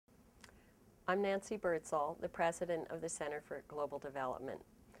I'm Nancy Birdsall, the president of the Center for Global Development.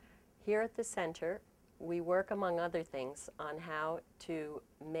 Here at the center, we work, among other things, on how to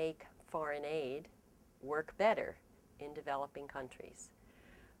make foreign aid work better in developing countries.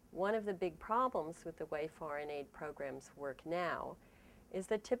 One of the big problems with the way foreign aid programs work now is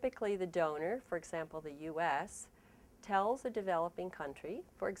that typically the donor, for example the U.S., tells a developing country,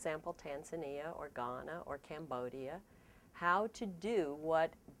 for example Tanzania or Ghana or Cambodia, how to do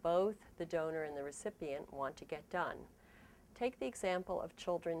what both the donor and the recipient want to get done. Take the example of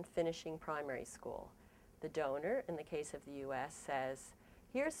children finishing primary school. The donor, in the case of the U.S., says,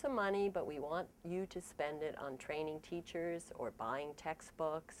 here's some money, but we want you to spend it on training teachers or buying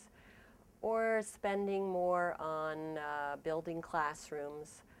textbooks or spending more on building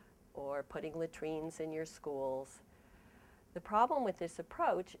classrooms or putting latrines in your schools. The problem with this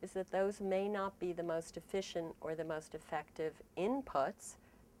approach is that those may not be the most efficient or the most effective inputs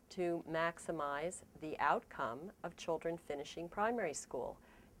to maximize the outcome of children finishing primary school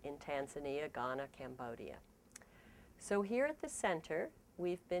in Tanzania, Ghana, Cambodia. So here at the center,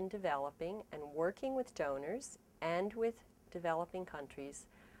 we've been developing and working with donors and with developing countries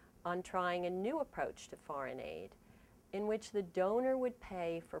on trying a new approach to foreign aid in which the donor would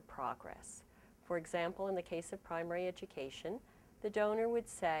pay for progress. For example, in the case of primary education, the donor would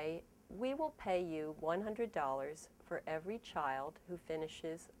say, we will pay you $100 for every child who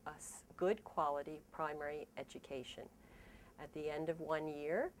finishes a good quality primary education. At the end of 1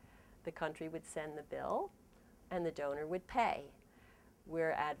 year, the country would send the bill and the donor would pay.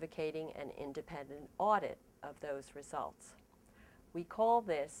 We're advocating an independent audit of those results. We call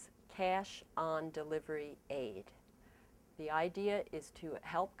this cash on delivery aid. The idea is to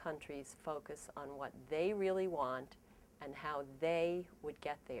help countries focus on what they really want and how they would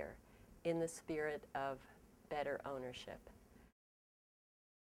get there in the spirit of better ownership.